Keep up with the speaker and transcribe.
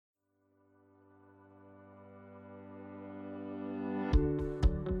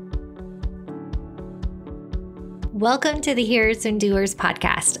Welcome to the Hearers and Doers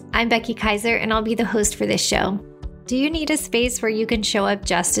podcast. I'm Becky Kaiser, and I'll be the host for this show. Do you need a space where you can show up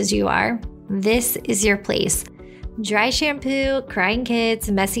just as you are? This is your place. Dry shampoo, crying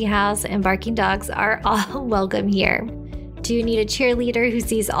kids, messy house, and barking dogs are all welcome here. Do you need a cheerleader who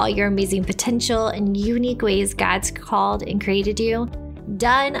sees all your amazing potential and unique ways God's called and created you?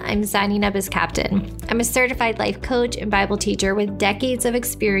 Done. I'm signing up as captain. I'm a certified life coach and Bible teacher with decades of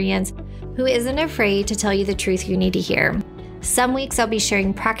experience who isn't afraid to tell you the truth you need to hear. Some weeks I'll be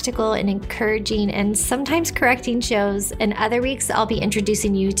sharing practical and encouraging and sometimes correcting shows, and other weeks I'll be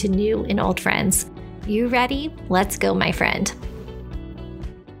introducing you to new and old friends. You ready? Let's go, my friend.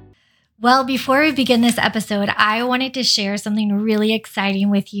 Well, before we begin this episode, I wanted to share something really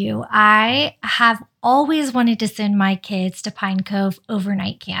exciting with you. I have always wanted to send my kids to Pine Cove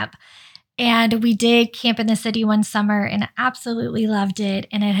overnight camp. And we did camp in the city one summer and absolutely loved it.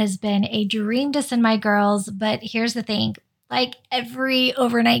 And it has been a dream to send my girls. But here's the thing, like every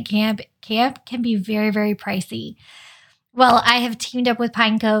overnight camp can be very, very pricey. Well, I have teamed up with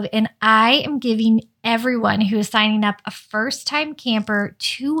Pine Cove, and I am giving everyone who is signing up a first-time camper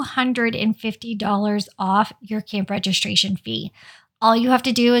 $250 off your camp registration fee. All you have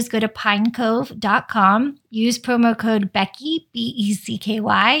to do is go to pinecove.com, use promo code Becky,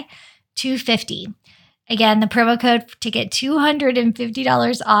 B-E-C-K-Y, 250. Again, the promo code to get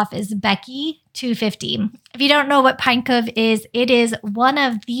 $250 off is Becky250. If you don't know what Pine Cove is, it is one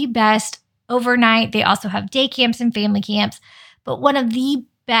of the best overnight. They also have day camps and family camps, but one of the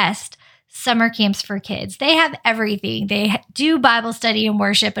best summer camps for kids. They have everything. They do Bible study and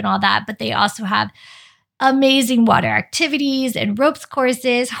worship and all that, but they also have amazing water activities and ropes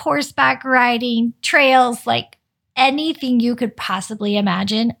courses, horseback riding, trails, like anything you could possibly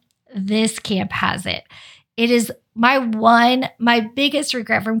imagine. This camp has it. It is my biggest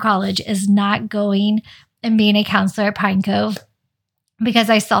regret from college is not going and being a counselor at Pine Cove, because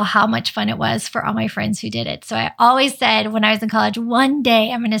I saw how much fun it was for all my friends who did it. So I always said when I was in college, one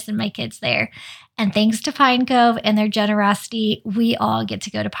day I'm going to send my kids there. And thanks to Pine Cove and their generosity, we all get to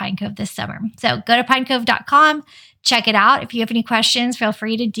go to Pine Cove this summer. So go to pinecove.com, check it out. If you have any questions, feel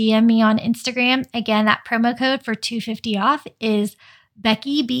free to DM me on Instagram. Again, that promo code for $250 off is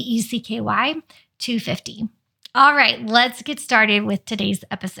Becky, B-E-C-K-Y, 250. All right, let's get started with today's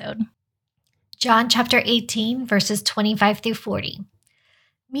episode. John chapter 18, verses 25 through 40.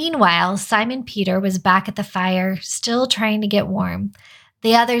 Meanwhile, Simon Peter was back at the fire, still trying to get warm.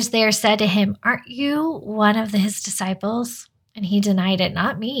 The others there said to him, "Aren't you one of his disciples?" And he denied it,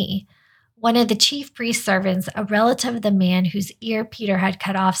 "Not me." One of the chief priest's servants, a relative of the man whose ear Peter had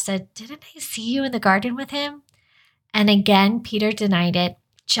cut off, said, "Didn't I see you in the garden with him?" And again, Peter denied it.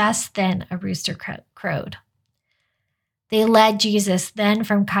 Just then, a rooster crowed. They led Jesus then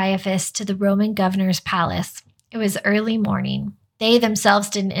from Caiaphas to the Roman governor's palace. It was early morning. They themselves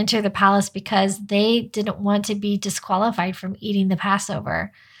didn't enter the palace because they didn't want to be disqualified from eating the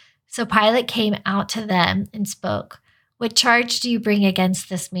Passover. So Pilate came out to them and spoke, "What charge do you bring against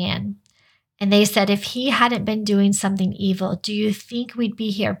this man?" And they said, "If he hadn't been doing something evil, do you think we'd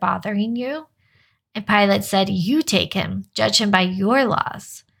be here bothering you?" And Pilate said, "You take him, judge him by your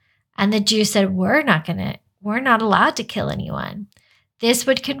laws." And the Jews said, We're not allowed to kill anyone." This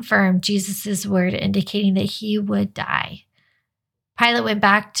would confirm Jesus' word, indicating that he would die. Pilate went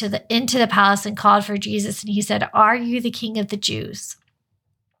back into the palace and called for Jesus, and he said, "Are you the king of the Jews?"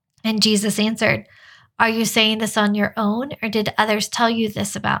 And Jesus answered, "Are you saying this on your own, or did others tell you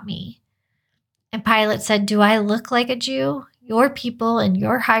this about me?" And Pilate said, "Do I look like a Jew? Your people and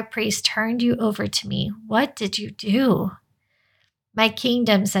your high priest turned you over to me. What did you do?" "My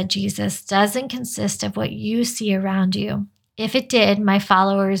kingdom," said Jesus, "doesn't consist of what you see around you. If it did, my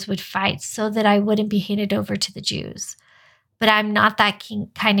followers would fight so that I wouldn't be handed over to the Jews. But I'm not that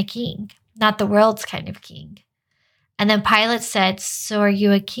kind of king, not the world's kind of king." And then Pilate said, "So are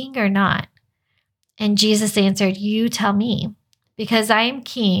you a king or not?" And Jesus answered, "You tell me. Because I am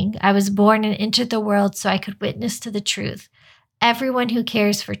king, I was born and entered the world so I could witness to the truth. Everyone who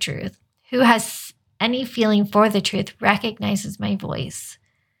cares for truth, who has any feeling for the truth, recognizes my voice."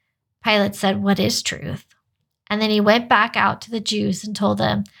 Pilate said, "What is truth?" And then he went back out to the Jews and told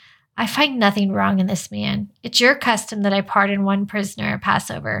them, "I find nothing wrong in this man. It's your custom that I pardon one prisoner at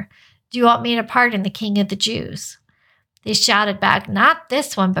Passover. Do you want me to pardon the king of the Jews?" They shouted back, "Not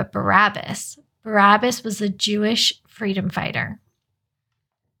this one, but Barabbas." Barabbas was a Jewish freedom fighter.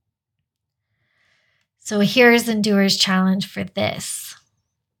 So here's Endurer's challenge for this.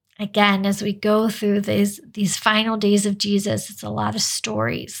 Again, as we go through these final days of Jesus, it's a lot of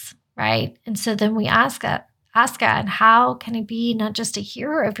stories, right? And so then we ask God, how can I be not just a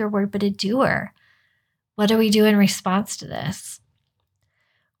hearer of your word, but a doer? What do we do in response to this?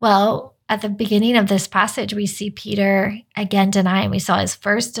 Well, at the beginning of this passage, we see Peter again denying. We saw his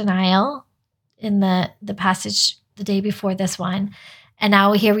first denial in the passage the day before this one. And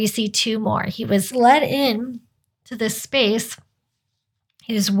now here we see two more. He was led in to this space.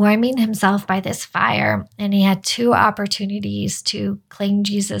 He was warming himself by this fire, and he had two opportunities to claim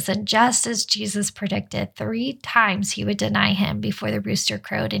Jesus. And just as Jesus predicted, 3 times he would deny him before the rooster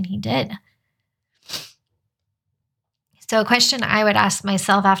crowed, and he did. So a question I would ask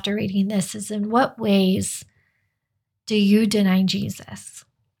myself after reading this is, in what ways do you deny Jesus?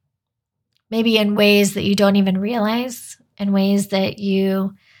 Maybe in ways that you don't even realize, in ways that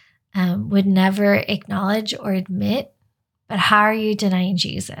you would never acknowledge or admit. But how are you denying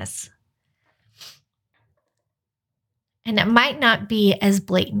Jesus? And it might not be as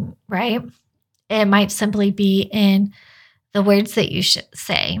blatant, right? It might simply be in the words that you should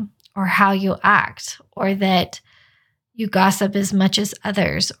say, or how you act, or that you gossip as much as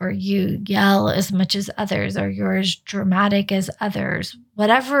others, or you yell as much as others, or you're as dramatic as others.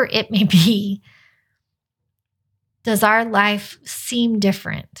 Whatever it may be, does our life seem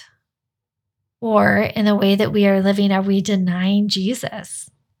different? Or in the way that we are living, are we denying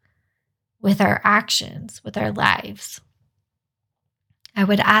Jesus with our actions, with our lives? I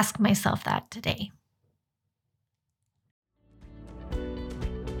would ask myself that today.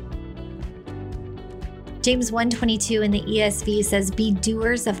 James 1:22 in the ESV says, "Be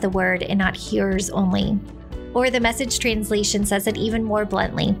doers of the word and not hearers only." Or the Message translation says it even more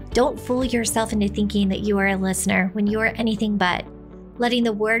bluntly, "Don't fool yourself into thinking that you are a listener when you are anything but, letting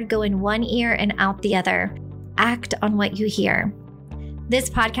the word go in one ear and out the other. Act on what you hear." This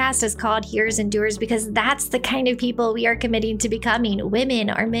podcast is called Hearers and Doers because that's the kind of people we are committing to becoming,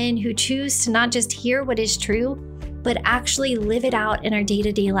 women or men who choose to not just hear what is true, but actually live it out in our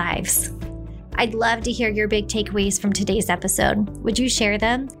day-to-day lives. I'd love to hear your big takeaways from today's episode. Would you share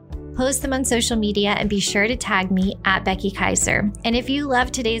them? Post them on social media and be sure to tag me at Becky Kaiser. And if you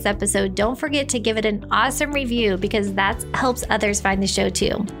loved today's episode, don't forget to give it an awesome review because that helps others find the show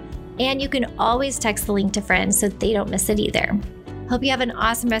too. And you can always text the link to friends so they don't miss it either. Hope you have an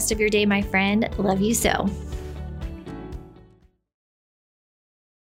awesome rest of your day, my friend. Love you so.